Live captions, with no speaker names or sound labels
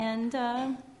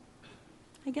And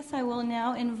I guess I will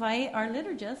now invite our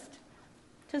liturgist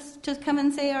to come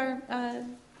and say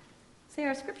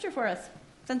our scripture for us,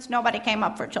 since nobody came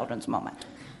up for Children's Moment.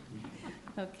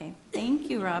 Okay, thank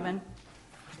you, Robin.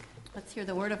 Let's hear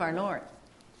the word of our Lord.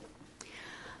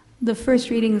 The first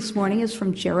reading this morning is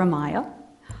from Jeremiah,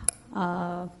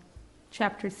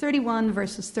 chapter 31,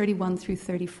 verses 31 through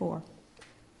 34.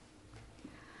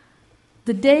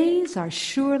 The days are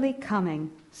surely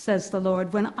coming, says the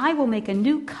Lord, when I will make a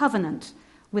new covenant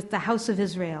with the house of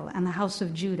Israel and the house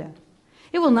of Judah.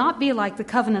 It will not be like the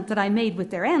covenant that I made with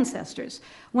their ancestors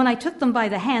when I took them by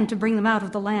the hand to bring them out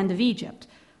of the land of Egypt,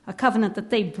 a covenant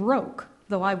that they broke,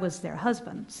 though I was their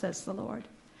husband, says the Lord.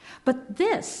 But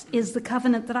this is the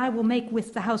covenant that I will make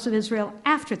with the house of Israel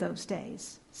after those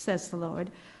days, says the Lord.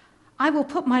 I will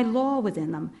put my law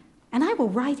within them, and I will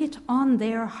write it on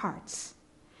their hearts.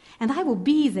 And I will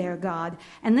be their God,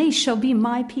 and they shall be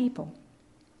my people.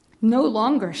 No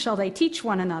longer shall they teach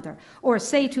one another, or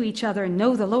say to each other,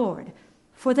 know the Lord,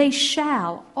 for they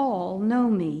shall all know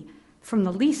me, from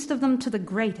the least of them to the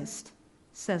greatest,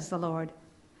 says the Lord.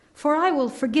 For I will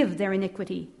forgive their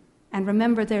iniquity, and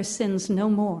remember their sins no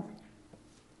more.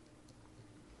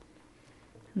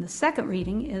 And the second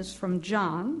reading is from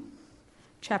John,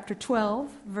 chapter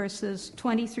 12, verses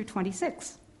 20 through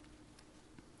 26.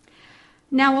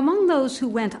 Now among those who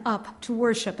went up to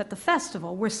worship at the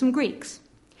festival were some Greeks.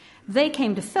 They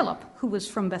came to Philip, who was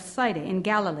from Bethsaida in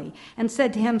Galilee, and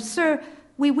said to him, Sir,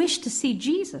 we wish to see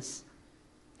Jesus.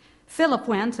 Philip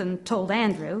went and told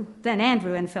Andrew. Then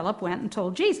Andrew and Philip went and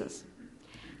told Jesus.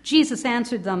 Jesus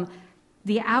answered them,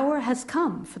 The hour has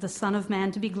come for the Son of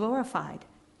Man to be glorified.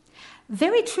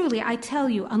 Very truly, I tell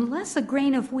you, unless a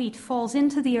grain of wheat falls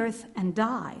into the earth and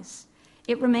dies,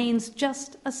 it remains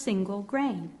just a single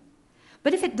grain.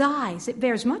 But if it dies, it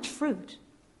bears much fruit.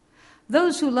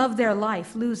 Those who love their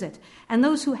life lose it, and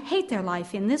those who hate their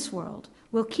life in this world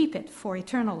will keep it for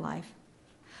eternal life.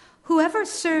 Whoever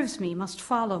serves me must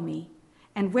follow me,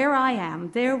 and where I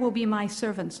am, there will be my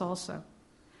servants also.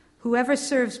 Whoever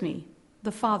serves me,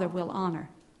 the Father will honor.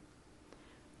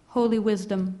 Holy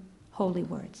wisdom, holy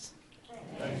words.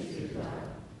 Thank you, God.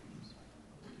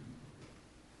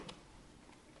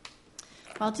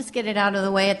 I'll just get it out of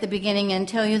the way at the beginning and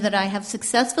tell you that I have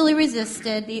successfully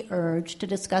resisted the urge to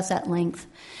discuss at length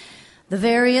the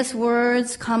various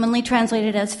words commonly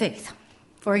translated as faith.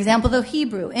 For example, the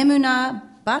Hebrew, emunah,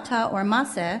 bata, or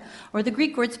maseh, or the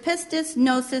Greek words pistis,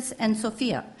 gnosis, and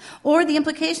sophia, or the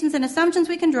implications and assumptions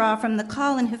we can draw from the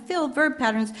kal and hafil verb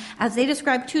patterns as they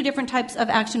describe two different types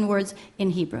of action words in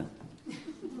Hebrew.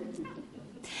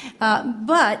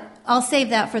 But I'll save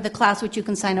that for the class which you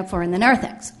can sign up for in the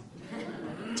narthex.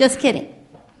 Just kidding.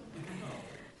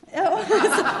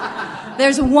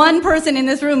 There's one person in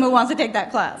this room who wants to take that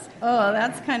class. Oh,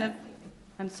 that's kind of...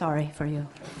 I'm sorry for you.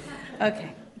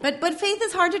 Okay. But faith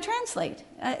is hard to translate,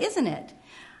 isn't it?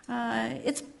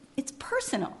 It's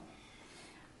personal.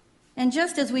 And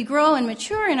just as we grow and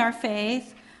mature in our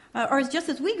faith, or just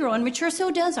as we grow and mature,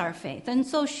 so does our faith, and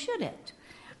so should it.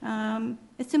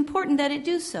 It's important that it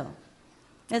do so.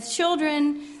 As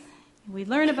children, we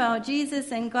learn about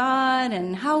Jesus and God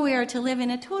and how we are to live in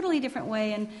a totally different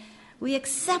way, and we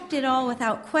accept it all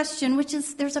without question,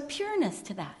 there's a pureness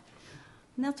to that.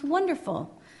 And that's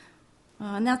wonderful.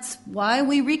 And that's why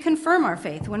we reconfirm our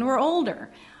faith when we're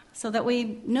older, so that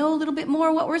we know a little bit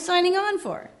more what we're signing on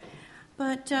for.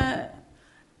 But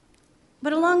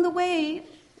along the way,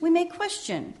 we may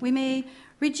question. We may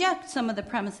reject some of the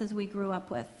premises we grew up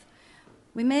with.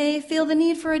 We may feel the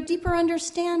need for a deeper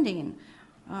understanding.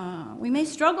 We may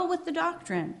struggle with the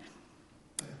doctrine.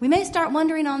 We may start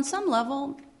wondering on some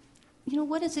level,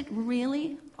 what is it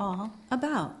really all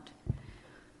about?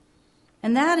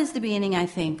 And that is the beginning, I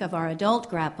think, of our adult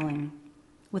grappling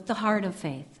with the heart of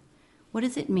faith. What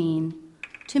does it mean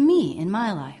to me in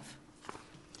my life?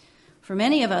 For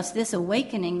many of us, this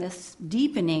awakening, this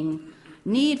deepening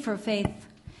need for faith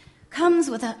comes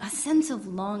with a sense of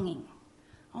longing,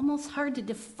 almost hard to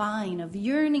define, of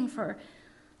yearning for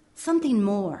something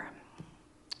more.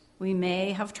 We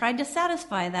may have tried to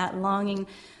satisfy that longing,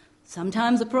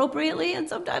 sometimes appropriately and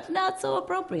sometimes not so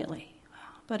appropriately.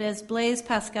 But as Blaise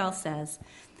Pascal says,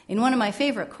 in one of my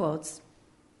favorite quotes,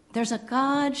 there's a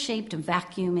God-shaped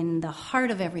vacuum in the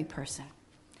heart of every person,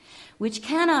 which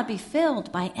cannot be filled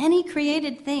by any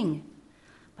created thing,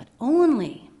 but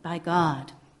only by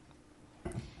God.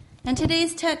 And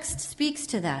today's text speaks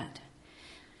to that.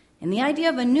 In the idea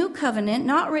of a new covenant,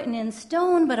 not written in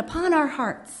stone, but upon our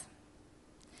hearts.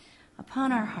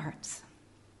 Upon our hearts.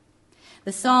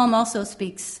 The psalm also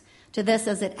speaks to this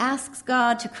as it asks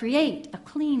God to create a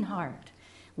clean heart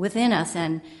within us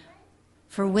and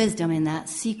for wisdom in that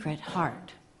secret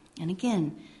heart. And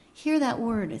again, hear that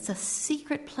word. It's a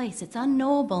secret place. It's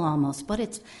unknowable almost, but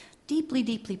it's deeply,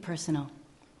 deeply personal.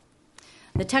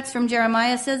 The text from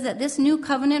Jeremiah says that this new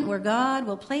covenant where God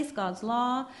will place God's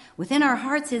law within our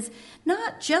hearts is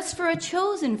not just for a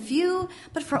chosen few,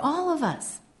 but for all of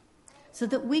us, so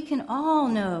that we can all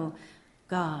know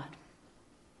God.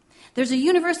 There's a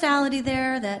universality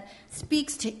there that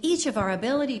speaks to each of our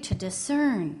ability to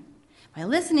discern by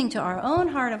listening to our own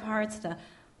heart of hearts, the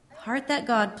heart that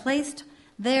God placed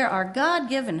there, our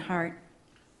God-given heart,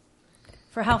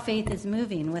 for how faith is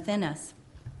moving within us.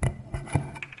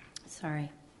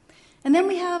 And then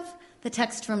we have the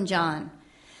text from John,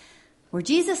 where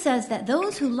Jesus says that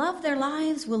those who love their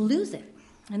lives will lose it,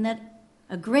 and that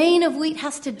a grain of wheat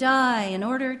has to die in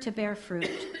order to bear fruit.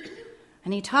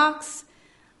 And he talks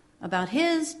about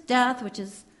his death, which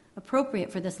is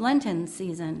appropriate for this Lenten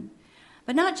season,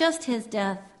 but not just his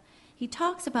death. He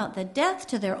talks about the death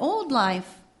to their old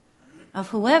life of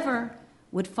whoever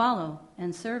would follow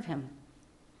and serve him.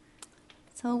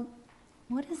 So,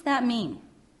 what does that mean?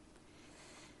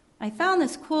 I found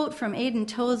this quote from Aidan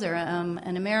Tozer,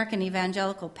 an American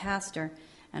evangelical pastor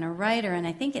and a writer, and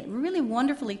I think it really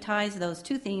wonderfully ties those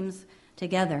two themes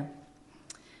together.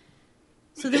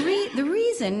 So the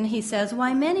reason, he says,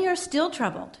 why many are still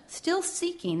troubled, still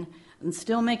seeking, and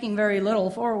still making very little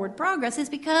forward progress is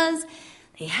because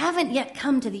they haven't yet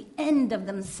come to the end of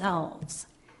themselves.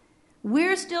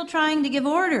 We're still trying to give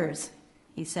orders,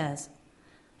 he says,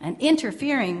 and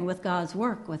interfering with God's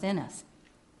work within us.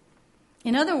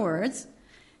 In other words,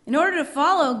 in order to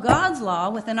follow God's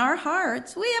law within our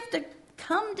hearts, we have to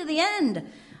come to the end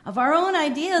of our own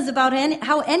ideas about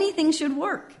how anything should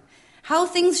work, how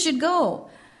things should go,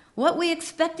 what we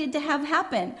expected to have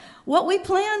happen, what we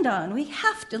planned on. We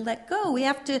have to let go. We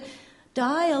have to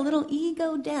die a little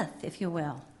ego death, if you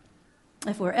will,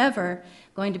 if we're ever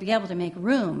going to be able to make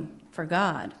room for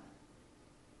God.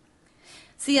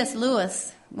 C.S.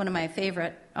 Lewis, one of my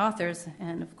favorite authors,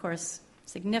 and of course,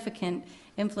 significant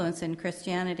influence in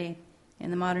Christianity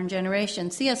in the modern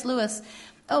generation. C.S. Lewis,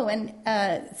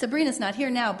 Sabrina's not here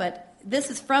now, but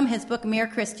this is from his book, Mere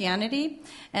Christianity,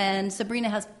 and Sabrina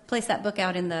has placed that book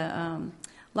out in the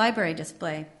library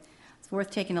display. It's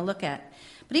worth taking a look at.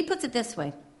 But he puts it this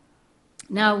way: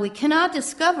 now, we cannot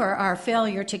discover our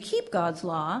failure to keep God's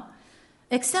law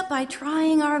except by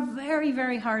trying our very,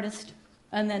 very hardest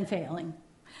and then failing.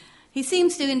 He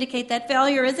seems to indicate that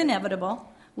failure is inevitable.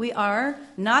 We are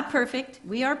not perfect.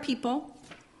 We are people.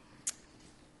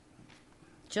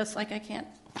 Just like I can't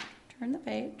turn the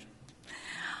page.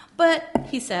 But,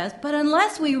 he says, but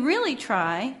unless we really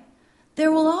try,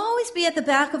 there will always be at the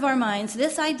back of our minds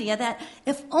this idea that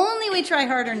if only we try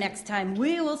harder next time,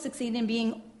 we will succeed in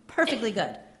being perfectly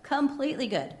good, completely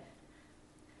good.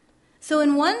 So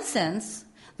in one sense,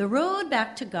 the road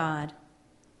back to God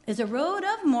is a road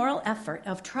of moral effort,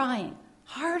 of trying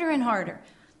harder and harder.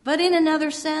 But in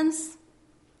another sense,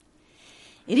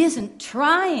 it isn't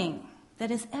trying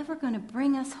that is ever going to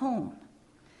bring us home.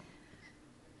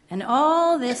 And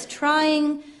all this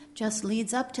trying just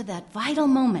leads up to that vital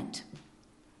moment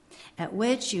at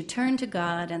which you turn to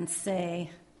God and say,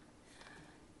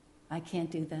 I can't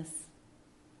do this.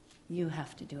 You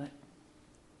have to do it.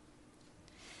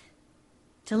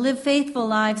 To live faithful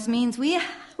lives means we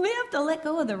have to let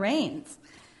go of the reins.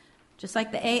 Just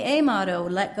like the AA motto,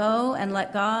 let go and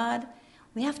let God,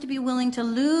 we have to be willing to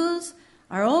lose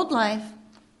our old life,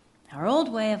 our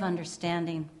old way of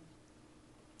understanding.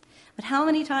 But how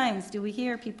many times do we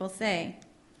hear people say,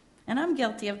 and I'm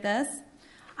guilty of this,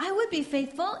 I would be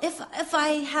faithful if I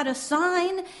had a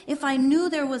sign, if I knew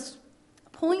there was a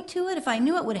point to it, if I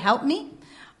knew it would help me,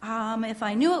 if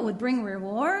I knew it would bring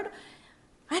reward.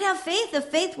 I'd have faith if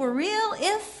faith were real,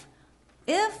 if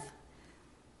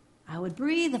I would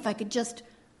breathe, if I could just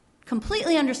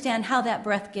completely understand how that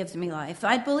breath gives me life.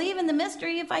 I'd believe in the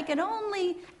mystery if I could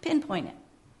only pinpoint it.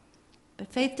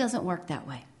 But faith doesn't work that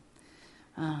way.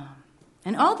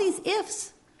 And all these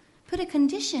ifs put a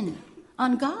condition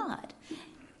on God.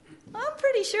 I'm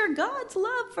pretty sure God's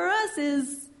love for us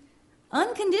is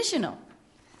unconditional.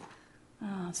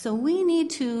 So we need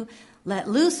to let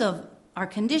loose of our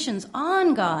conditions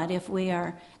on God if we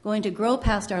are going to grow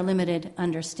past our limited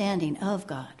understanding of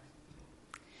God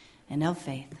and of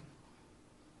faith.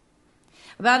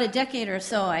 About a decade or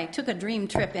so, I took a dream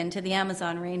trip into the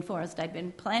Amazon rainforest. I'd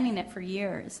been planning it for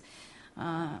years.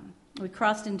 We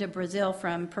crossed into Brazil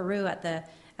from Peru at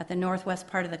the northwest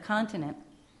part of the continent.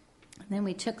 And then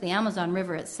we took the Amazon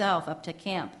River itself up to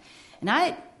camp. And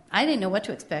I didn't know what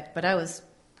to expect, but I was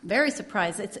very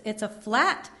surprised. It's a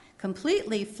flat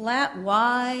completely flat,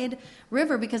 wide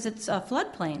river because it's a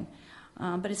floodplain.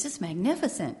 But it's just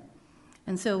magnificent.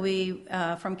 And so we,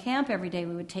 from camp every day,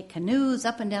 we would take canoes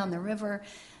up and down the river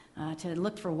to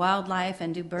look for wildlife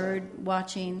and do bird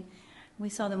watching. We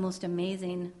saw the most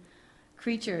amazing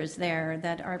creatures there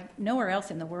that are nowhere else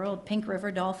in the world. Pink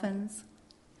river dolphins.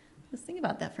 Just think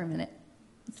about that for a minute.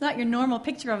 It's not your normal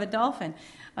picture of a dolphin.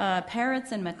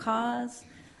 Parrots and macaws.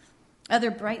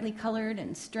 Other brightly colored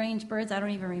and strange birds I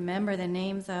don't even remember the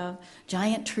names of.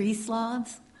 Giant tree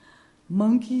sloths.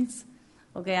 Monkeys.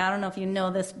 Okay, I don't know if you know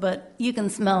this, but you can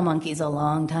smell monkeys a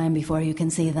long time before you can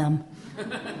see them.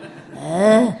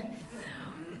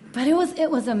 But it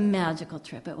was a magical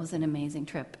trip. It was an amazing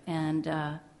trip,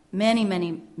 and many,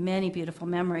 many, many beautiful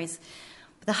memories.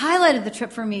 But the highlight of the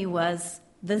trip for me was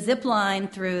the zip line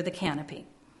through the canopy.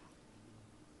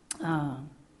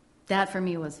 That for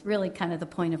me was really kind of the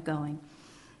point of going.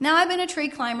 Now, I've been a tree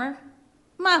climber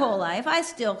my whole life. I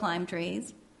still climb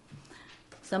trees.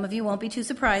 Some of you won't be too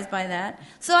surprised by that.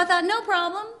 So I thought, no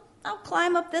problem. I'll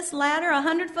climb up this ladder,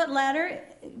 100-foot ladder.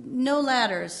 No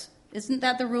ladders. Isn't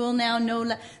that the rule now?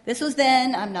 This was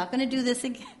then. I'm not going to do this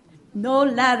again. No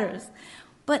ladders.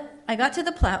 But I got to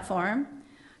the platform,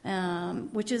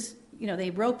 which is,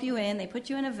 they rope you in, they put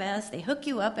you in a vest, they hook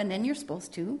you up, and then you're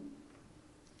supposed to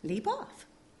leap off.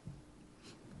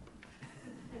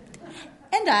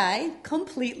 And I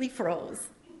completely froze.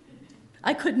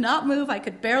 I could not move. I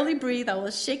could barely breathe. I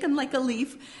was shaken like a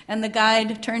leaf. And the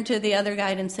guide turned to the other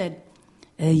guide and said,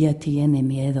 "Ella tiene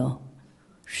miedo.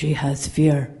 She has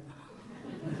fear."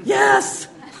 Yes!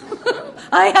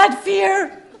 I had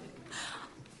fear.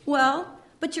 Well,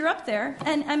 but you're up there.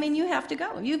 And, you have to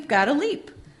go. You've got to leap.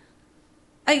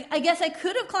 I guess I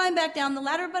could have climbed back down the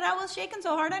ladder, but I was shaking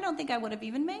so hard I don't think I would have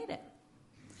even made it.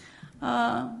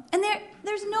 And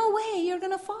there's no way you're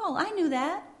going to fall. I knew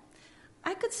that.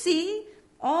 I could see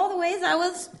all the ways I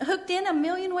was hooked in a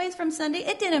million ways from Sunday.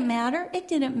 It didn't matter.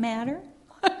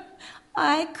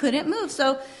 I couldn't move.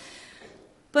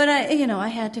 But I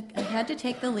had to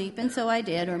take the leap, and so I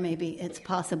did. Or maybe it's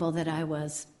possible that I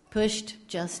was pushed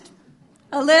just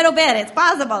a little bit. It's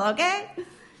possible, okay?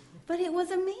 But it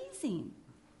was amazing.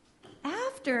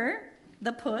 After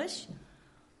the push,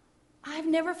 I've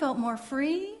never felt more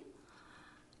free.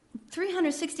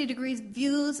 360 degrees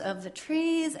views of the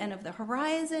trees and of the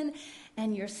horizon,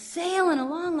 and you're sailing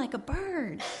along like a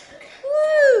bird.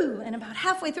 Woo! And about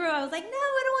halfway through, I was like, no,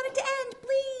 I don't want it to end,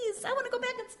 please. I want to go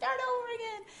back and start over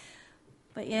again.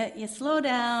 But yet you slow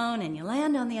down, and you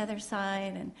land on the other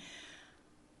side, and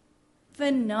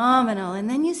phenomenal. And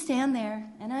then you stand there,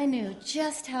 and I knew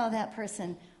just how that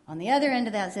person on the other end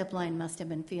of that zip line must have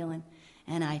been feeling.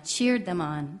 And I cheered them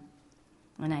on.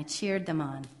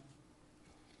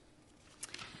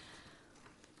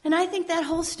 And I think that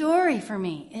whole story for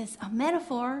me is a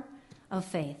metaphor of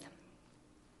faith.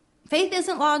 Faith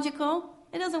isn't logical.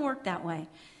 It doesn't work that way.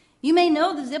 You may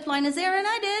know the zip line is there, and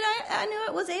I did. I knew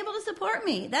it was able to support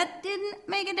me. That didn't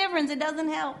make a difference. It doesn't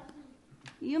help.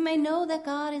 You may know that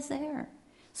God is there,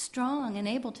 strong and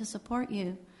able to support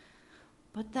you.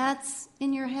 But that's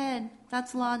in your head.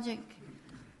 That's logic,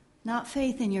 not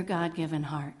faith in your God-given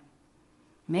heart.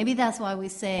 Maybe that's why we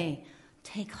say,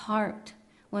 take heart.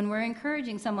 When we're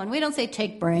encouraging someone, we don't say,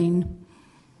 take brain,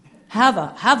 have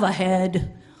a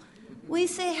head. We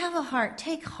say, have a heart,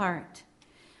 take heart.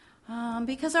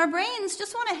 Because our brains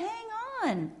just want to hang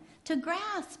on, to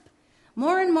grasp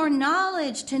more and more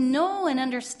knowledge, to know and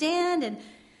understand and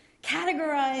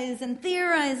categorize and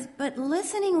theorize. But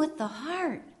listening with the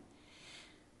heart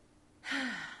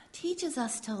teaches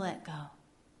us to let go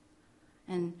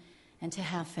and to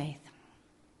have faith.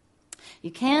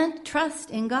 You can't trust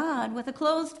in God with a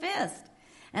closed fist.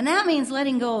 And that means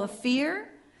letting go of fear,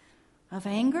 of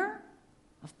anger,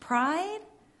 of pride,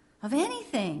 of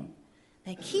anything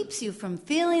that keeps you from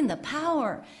feeling the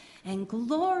power and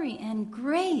glory and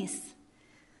grace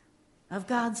of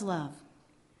God's love.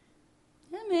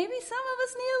 And maybe some of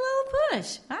us need a little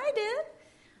push. I did.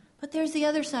 But there's the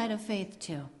other side of faith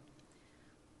too.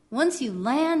 Once you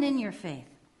land in your faith,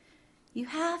 you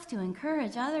have to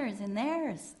encourage others in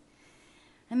theirs.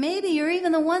 And maybe you're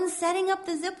even the one setting up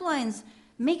the zip lines,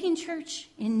 making church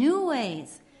in new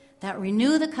ways that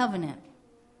renew the covenant,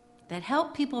 that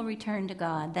help people return to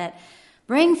God, that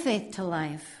bring faith to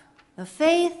life. The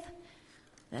faith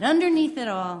that underneath it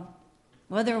all,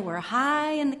 whether we're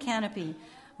high in the canopy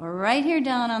or right here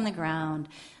down on the ground,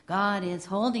 God is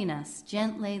holding us,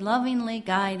 gently, lovingly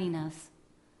guiding us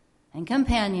and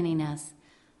companioning us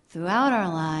throughout our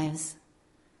lives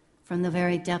from the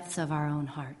very depths of our own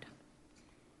heart.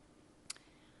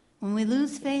 When we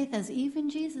lose faith, as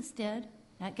even Jesus did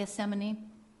at Gethsemane,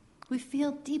 We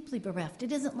feel deeply bereft.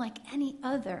 It isn't like any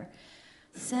other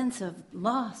sense of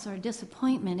loss or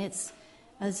disappointment. It's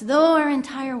as though our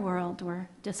entire world were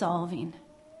dissolving.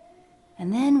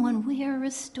 And then when we are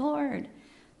restored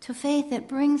to faith, it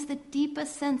brings the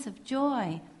deepest sense of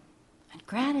joy and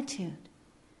gratitude.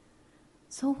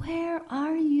 So where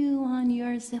are you on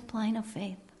your zip line of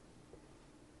faith?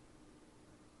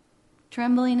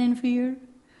 Trembling in fear?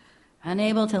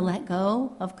 Unable to let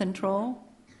go of control?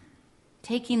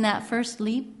 Taking that first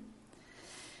leap?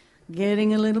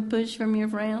 Getting a little push from your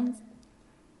friends?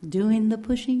 Doing the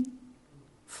pushing?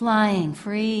 Flying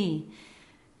free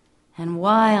and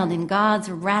wild in God's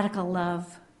radical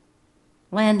love?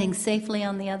 Landing safely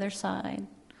on the other side?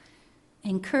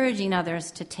 Encouraging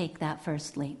others to take that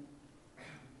first leap?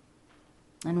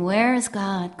 And where is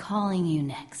God calling you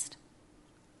next?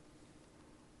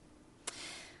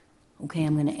 Okay,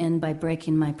 I'm going to end by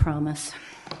breaking my promise.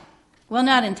 Well,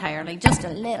 not entirely, just a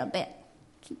little bit.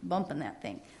 Keep bumping that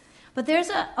thing. But there's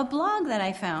a blog that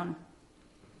I found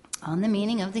on the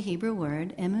meaning of the Hebrew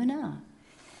word emunah,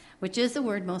 which is the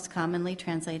word most commonly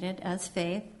translated as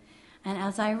faith. And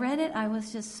as I read it, I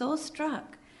was just so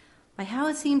struck by how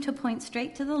it seemed to point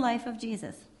straight to the life of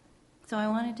Jesus. So I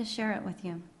wanted to share it with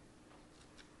you.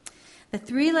 The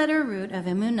three-letter root of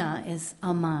emunah is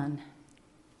aman.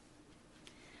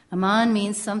 Aman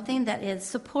means something that is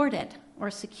supported or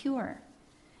secure.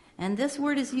 And this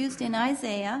word is used in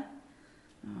Isaiah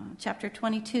chapter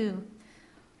 22,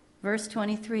 verse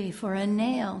 23, for a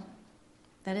nail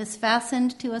that is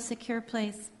fastened to a secure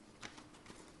place.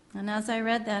 And as I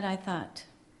read that, I thought,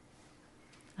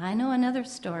 I know another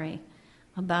story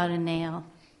about a nail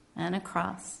and a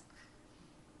cross.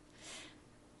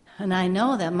 And I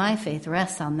know that my faith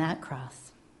rests on that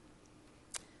cross.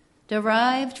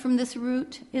 Derived from this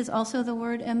root is also the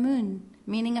word emun,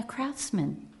 meaning a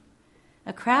craftsman.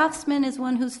 A craftsman is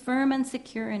one who's firm and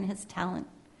secure in his talent.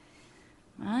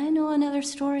 I know another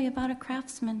story about a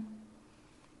craftsman,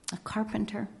 a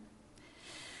carpenter,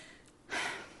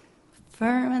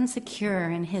 firm and secure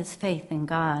in his faith in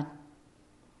God.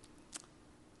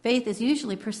 Faith is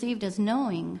usually perceived as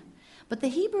knowing, but the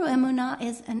Hebrew emunah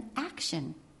is an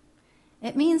action.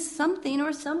 It means something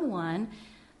or someone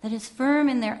that is firm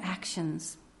in their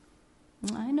actions.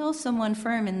 I know someone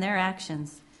firm in their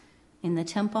actions, in the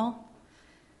temple,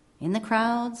 in the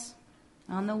crowds,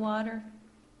 on the water,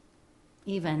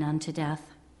 even unto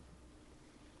death.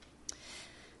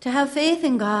 To have faith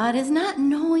in God is not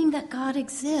knowing that God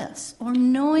exists or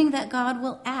knowing that God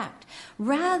will act.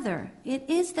 Rather, it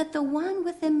is that the one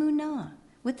with emunah,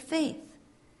 with faith,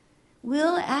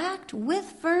 will act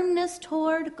with firmness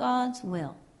toward God's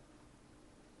will.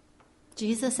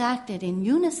 Jesus acted in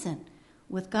unison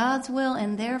with God's will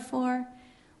and therefore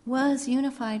was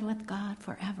unified with God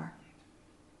forever.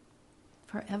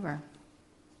 Forever.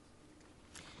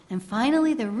 And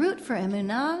finally, the root for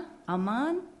emunah,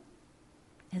 aman,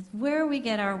 is where we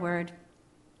get our word,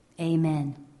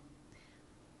 amen.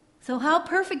 So how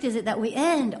perfect is it that we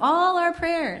end all our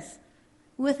prayers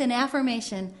with an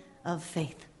affirmation of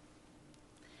faith?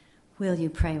 Will you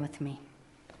pray with me?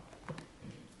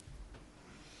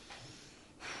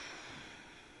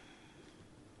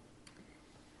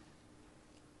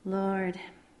 Lord,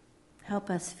 help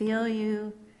us feel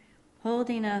you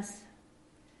holding us,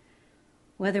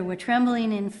 whether we're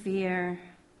trembling in fear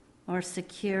or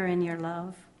secure in your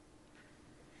love.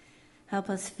 Help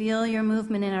us feel your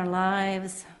movement in our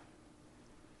lives,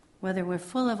 whether we're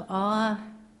full of awe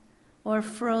or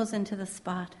frozen to the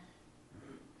spot.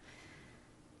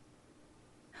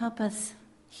 Help us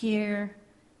hear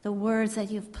the words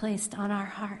that you've placed on our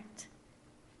heart,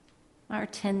 our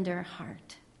tender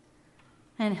heart,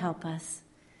 and help us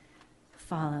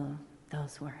follow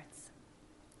those words.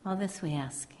 All this we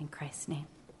ask in Christ's name.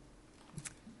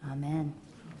 Amen.